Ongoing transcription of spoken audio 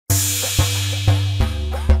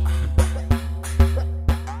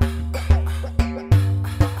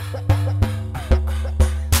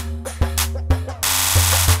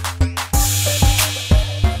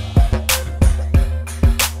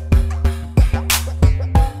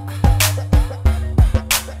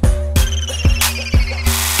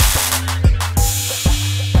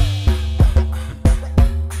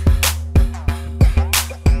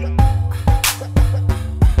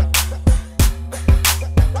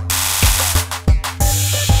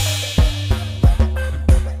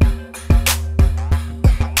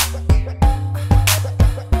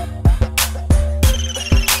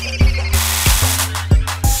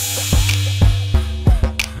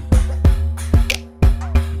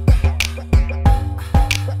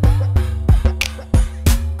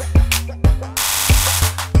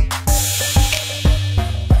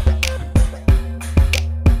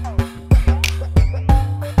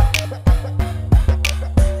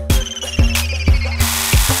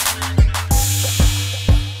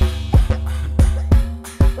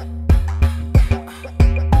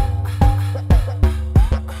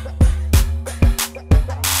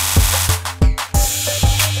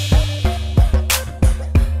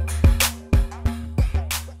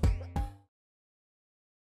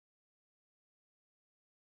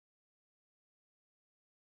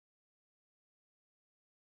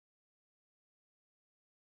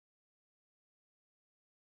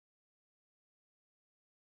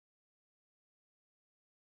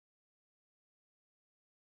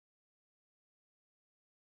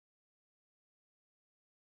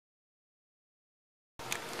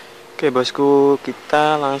Oke bosku,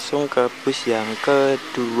 kita langsung ke bus yang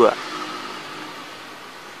kedua.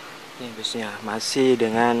 Ini busnya masih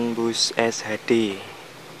dengan bus SHD.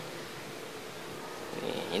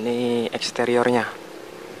 Ini eksteriornya.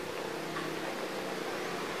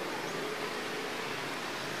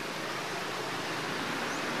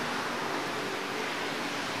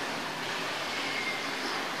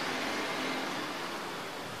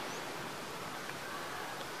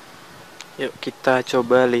 Yuk kita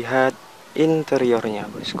coba lihat interiornya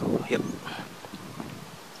bosku. Yuk.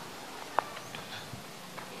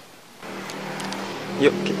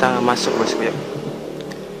 Yuk kita masuk bosku, yuk.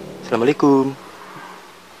 Assalamualaikum.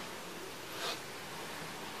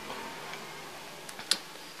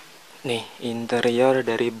 Nih interior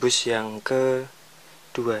dari bus yang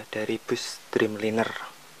kedua, dari bus Dreamliner.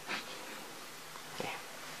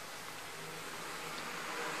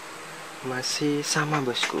 Masih sama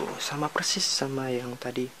bosku, sama persis sama yang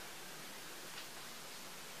tadi,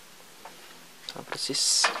 sama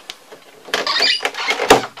persis.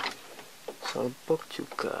 Solbox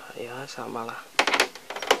juga ya, samalah.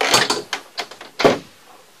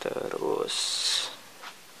 Terus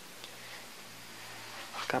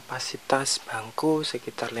kapasitas bangku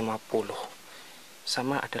sekitar 50,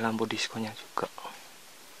 sama ada lampu diskonya juga.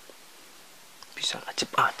 Bisa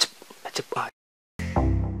ajep aja.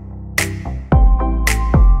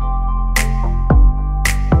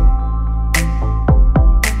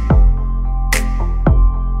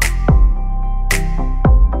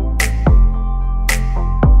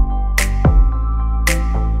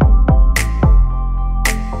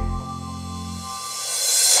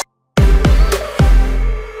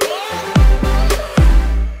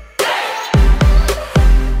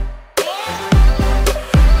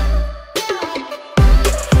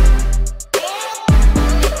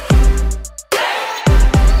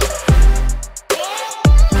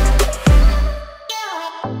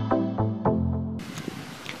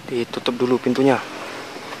 Ditutup dulu pintunya.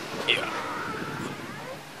 Iya.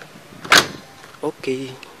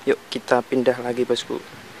 Oke, yuk kita pindah lagi bosku.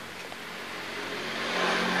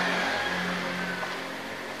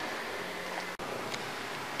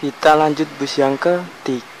 Kita lanjut bus yang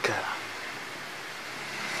ketiga.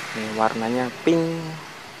 Ini warnanya pink.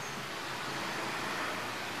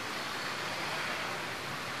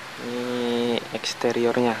 Ini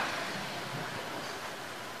eksteriornya.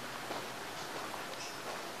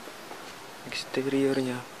 Yuk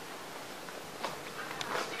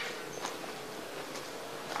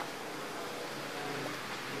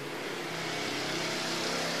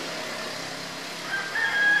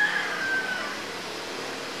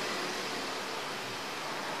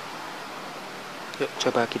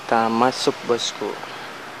coba kita masuk bosku.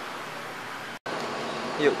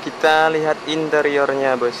 Yuk kita lihat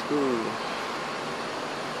interiornya bosku.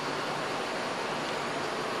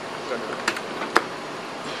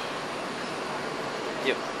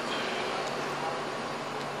 Yuk.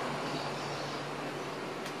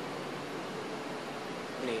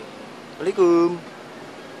 Nih. Assalamualaikum.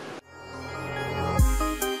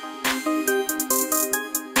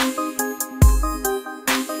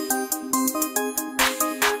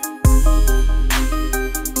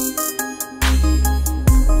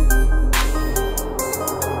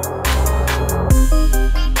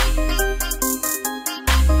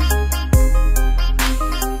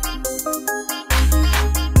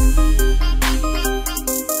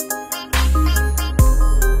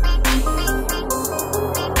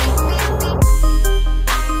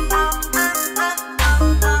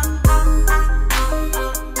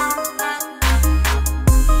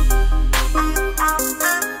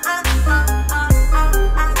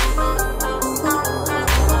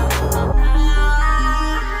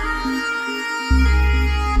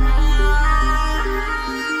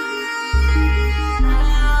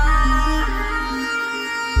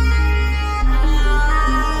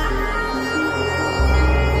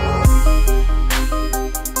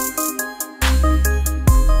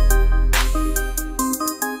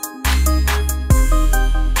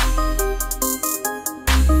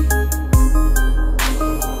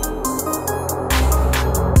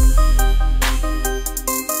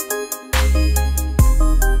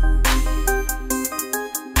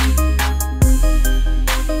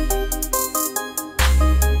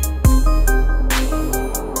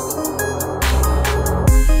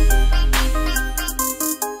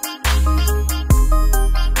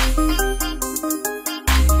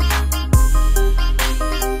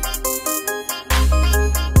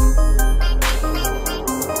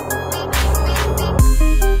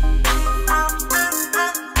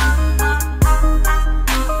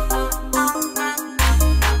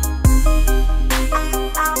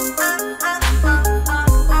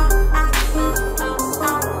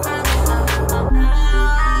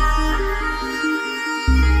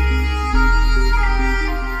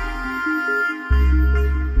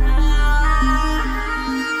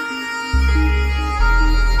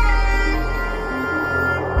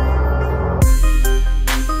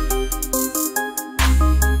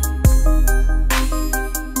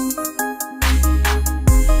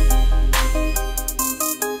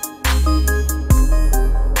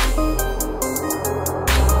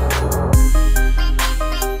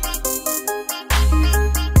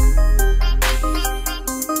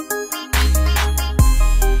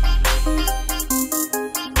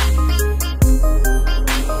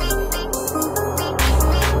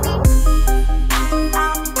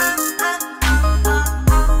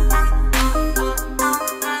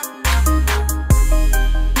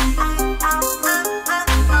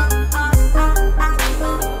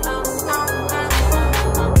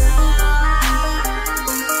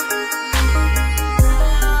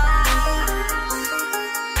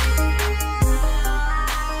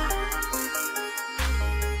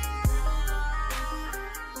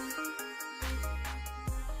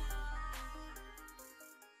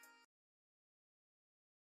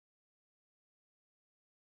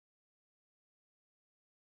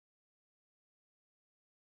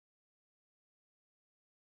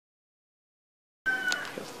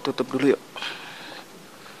 tutup dulu yuk.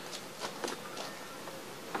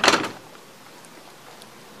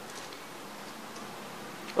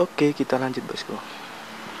 Oke, kita lanjut bosku.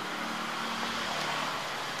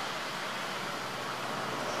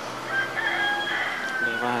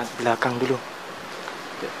 Lewat belakang dulu.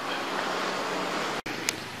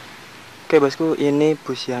 Oke bosku, ini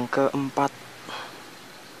bus yang keempat,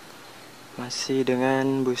 masih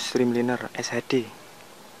dengan bus Dreamliner SHD.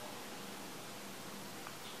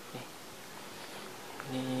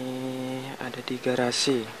 Ini ada di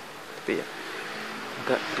garasi, tapi ya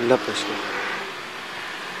agak gelap bosku.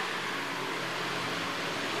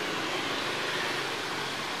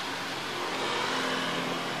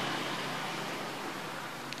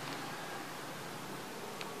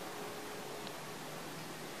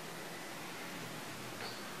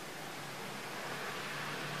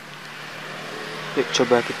 Yuk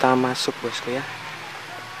coba kita masuk bosku ya.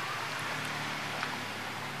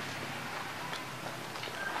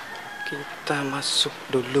 Kita masuk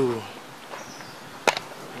dulu.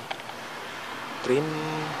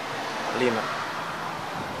 Dreamliner,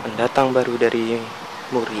 pendatang baru dari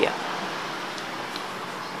Muria.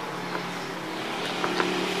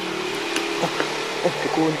 Oh,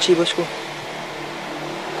 dikunci bosku.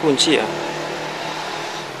 Kunci ya.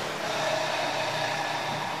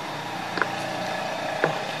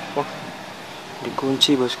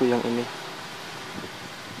 Dikunci bosku yang ini.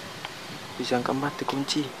 Bisa yang keempat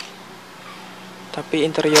dikunci. Tapi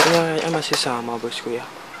interiornya masih sama bosku ya.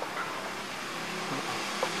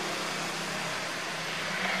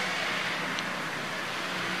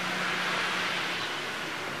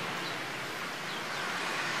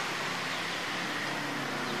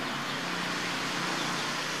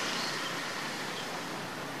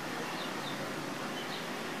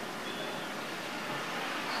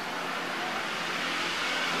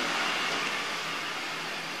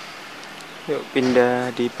 Yuk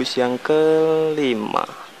pindah di bus yang kelima.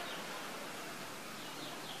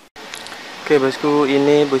 Oke bosku,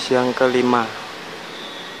 ini bus yang kelima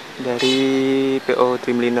dari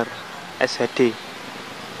Po.Dreamliner SHD.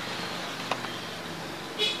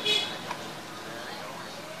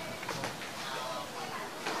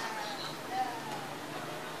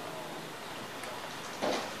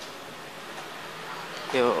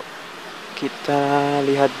 Yuk kita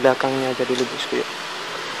lihat belakangnya aja dulu bosku yuk.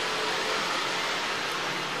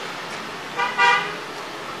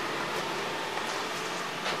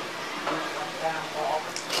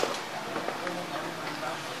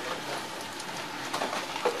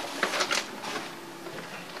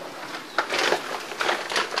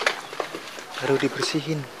 Baru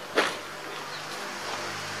dibersihin.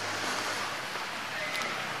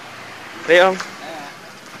 Ayo om.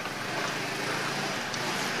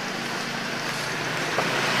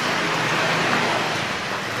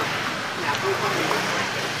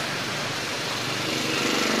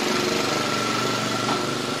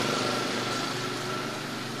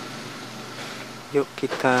 Yuk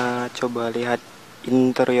kita coba lihat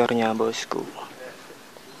interiornya bosku.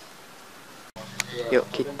 Yuk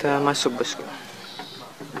kita masuk bosku.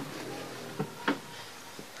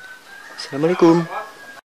 Assalamualaikum.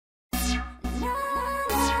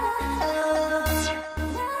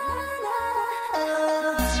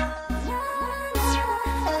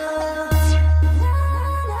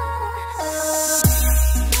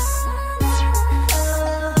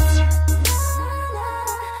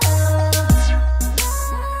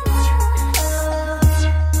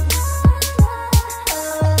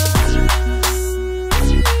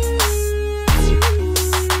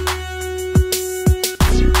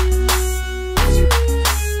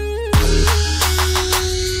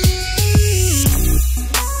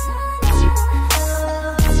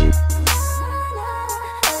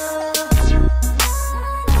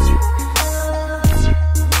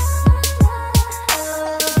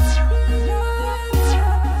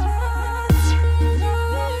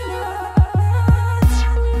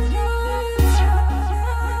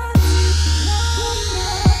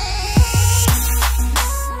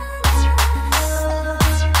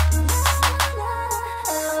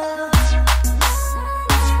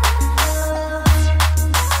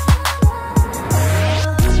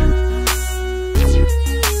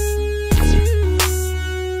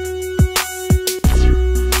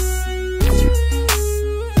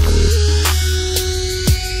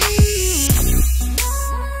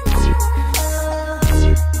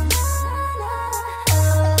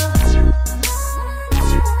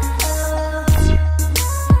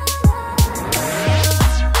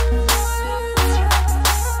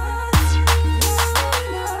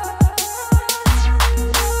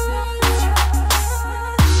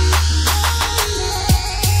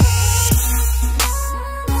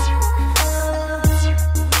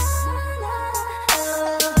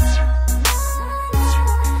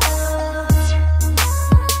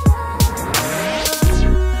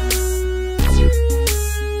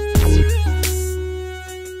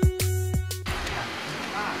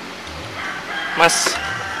 Mas,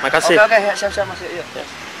 makasih. Oke, ya, siap-siap Mas. Iya. Ya.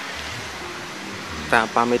 Kita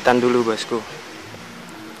pamitan dulu bosku.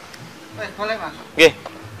 Boleh Mas. Oke.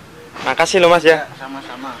 Makasih loh Mas ya.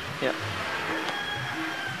 Sama-sama. Ya.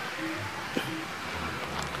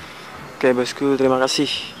 Oke bosku, terima kasih.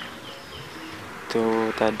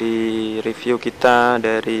 Itu tadi review kita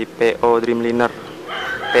dari Po.Dreamliner,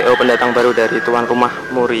 PO pendatang baru dari Tuan Rumah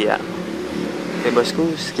Muria. Oke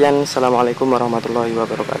bosku, sekian. Assalamualaikum warahmatullahi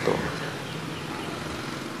wabarakatuh.